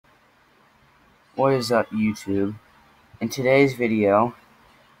What is up, YouTube? In today's video,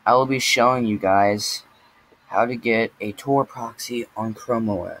 I will be showing you guys how to get a Tor proxy on Chrome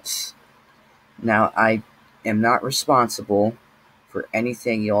OS. Now, I am not responsible for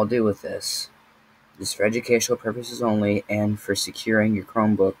anything y'all do with this. This is for educational purposes only and for securing your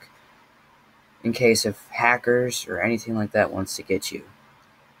Chromebook in case of hackers or anything like that wants to get you.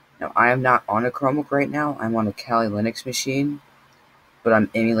 Now, I am not on a Chromebook right now. I'm on a Kali Linux machine, but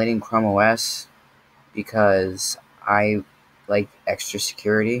I'm emulating Chrome OS because I like extra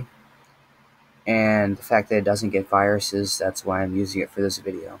security, and the fact that it doesn't get viruses, that's why I'm using it for this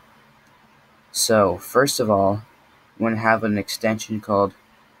video. So, first of all, you want to have an extension called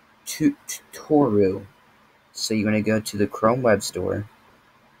Toru. So you want to go to the Chrome Web Store,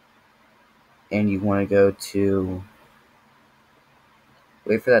 and you want to go to,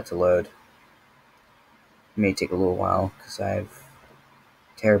 wait for that to load. It may take a little while, because I have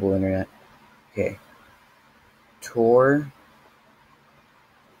terrible internet. Okay. Tor,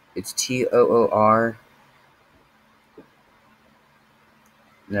 it's Toor.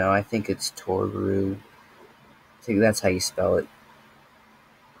 No, I think it's Toru. I think that's how you spell it.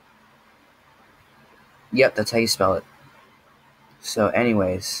 Yep, that's how you spell it. So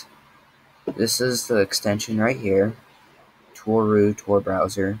anyways, this is the extension right here, Tor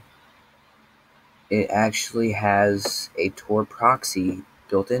browser. It actually has a Tor proxy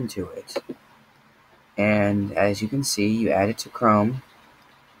built into it. And as you can see, you add it to Chrome,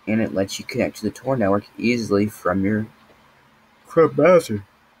 and it lets you connect to the Tor network easily from your Chrome browser.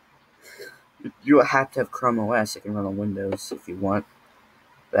 You don't have to have Chrome OS. It can run on Windows if you want.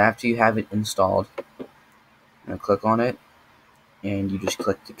 But after you have it installed, you're going to click on it, and you just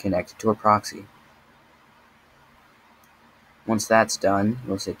click to connect to Tor proxy. Once that's done,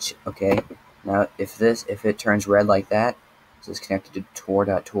 you'll say, okay, now if it turns red like that, it says connected to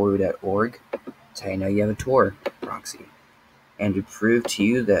tor.toru.org, that's how you know you have a Tor proxy. And to prove to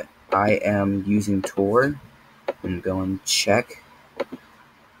you that I am using Tor, I'm going to check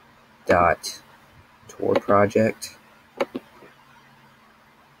 .tor project.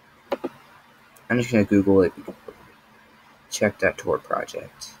 I'm just going to Google it, check.tor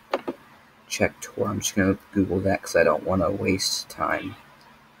project. Check Tor, I'm just going to Google that because I don't want to waste time.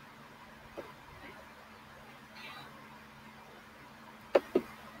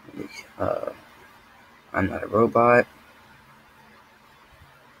 I'm not a robot.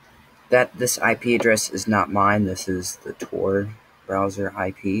 This IP address is not mine. This is the Tor browser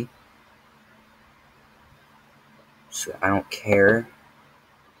IP. So I don't care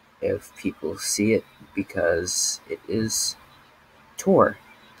if people see it because it is Tor.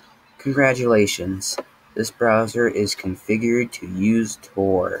 Congratulations. This browser is configured to use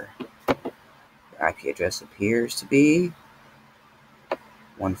Tor. The IP address appears to be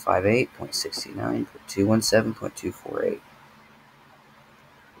 158.69.217.248.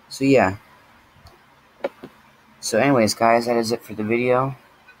 So yeah. So anyways, guys, that is it for the video.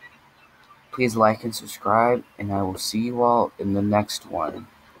 Please like and subscribe, and I will see you all in the next one.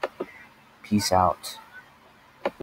 Peace out.